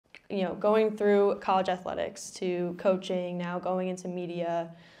going through college athletics to coaching, now going into media,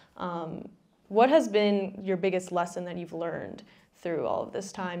 what has been your biggest lesson that you've learned through all of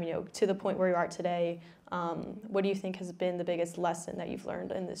this time, to the point where you are today? What do you think has been the biggest lesson that you've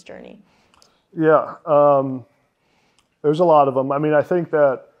learned in this journey? Yeah, there's a lot of them. I mean, I think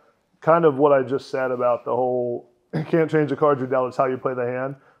that kind of what I just said about the whole, you can't change the cards you're dealt, it's how you play the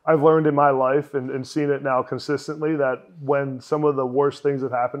hand. I've learned in my life and seen it now consistently that when some of the worst things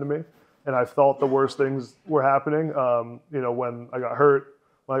have happened to me, and I thought the worst things were happening, when I got hurt,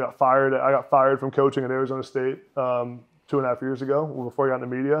 when I got fired from coaching at Arizona State 2.5 years ago before I got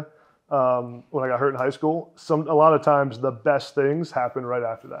into media. When I got hurt in high school, a lot of times the best things happen right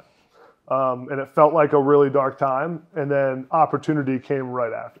after that. And it felt like a really dark time, and then opportunity came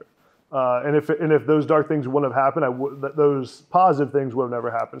right after. And if those dark things wouldn't have happened, those positive things would have never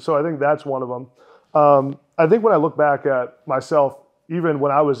happened. So I think that's one of them. I think when I look back at myself, even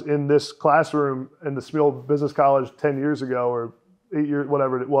when I was in this classroom in the Small Business College 10 years ago, or 8 years,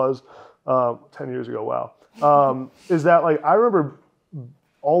 whatever it was, 10 years ago, wow, is that like I remember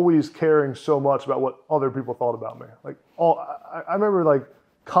always caring so much about what other people thought about me. I remember like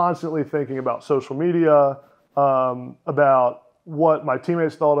constantly thinking about social media, about what my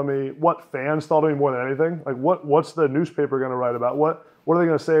teammates thought of me, what fans thought of me more than anything. Like what's the newspaper going to write about? What are they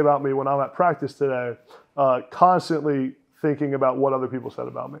going to say about me when I'm at practice today? Constantly thinking about what other people said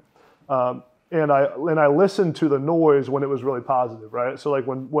about me. And I listened to the noise when it was really positive, right? So like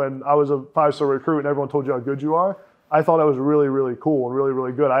when I was a 5-star recruit and everyone told you how good you are, I thought that was really, really cool and really,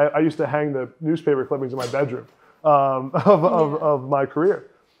 really good. I used to hang the newspaper clippings in my bedroom of my career.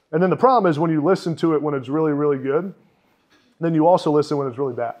 And then the problem is when you listen to it when it's really, really good, then you also listen when it's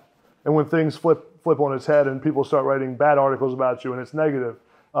really bad. And when things flip on its head and people start writing bad articles about you and it's negative.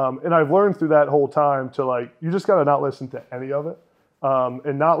 And I've learned through that whole time to you just got to not listen to any of it.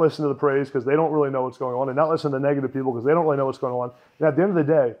 And not listen to the praise because they don't really know what's going on, and not listen to negative people because they don't really know what's going on. And at the end of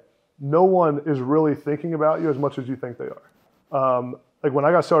the day, no one is really thinking about you as much as you think they are. Like when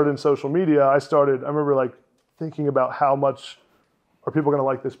I got started in social media, I remember thinking about how much are people going to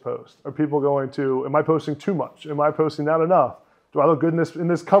like this post? Am I posting too much? Am I posting not enough? Do I look good in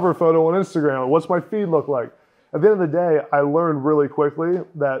this cover photo on Instagram? What's my feed look like? At the end of the day, I learned really quickly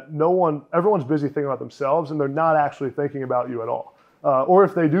that everyone's busy thinking about themselves and they're not actually thinking about you at all. Or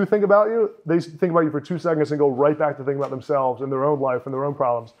if they do think about you, they think about you for 2 seconds and go right back to thinking about themselves and their own life and their own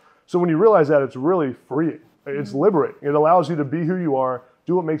problems. So when you realize that, it's really freeing. It's liberating. It allows you to be who you are,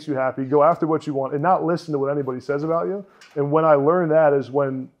 do what makes you happy, go after what you want, and not listen to what anybody says about you. And when I learned that is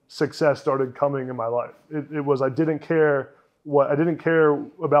when success started coming in my life. It was I didn't care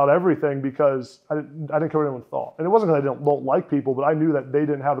about everything because I didn't care what anyone thought. And it wasn't because I don't like people, but I knew that they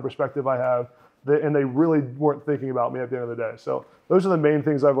didn't have the perspective I have, and they really weren't thinking about me at the end of the day. So those are the main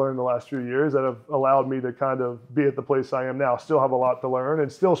things I've learned in the last few years that have allowed me to kind of be at the place I am now. Still have a lot to learn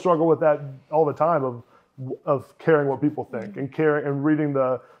and still struggle with that all the time of caring what people think and caring and reading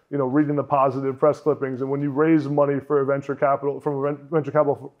the positive press clippings. And when you raise money from a venture capital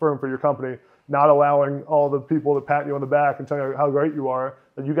firm for your company, not allowing all the people to pat you on the back and tell you how great you are,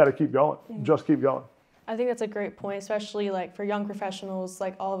 then you got to keep going. Just keep going. I think that's a great point, especially for young professionals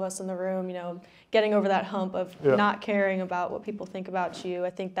like all of us in the room, getting over that hump of not caring about what people think about you.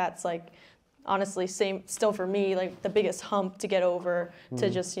 I think that's honestly, still for me, the biggest hump to get over to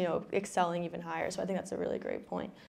just, excelling even higher. So I think that's a really great point.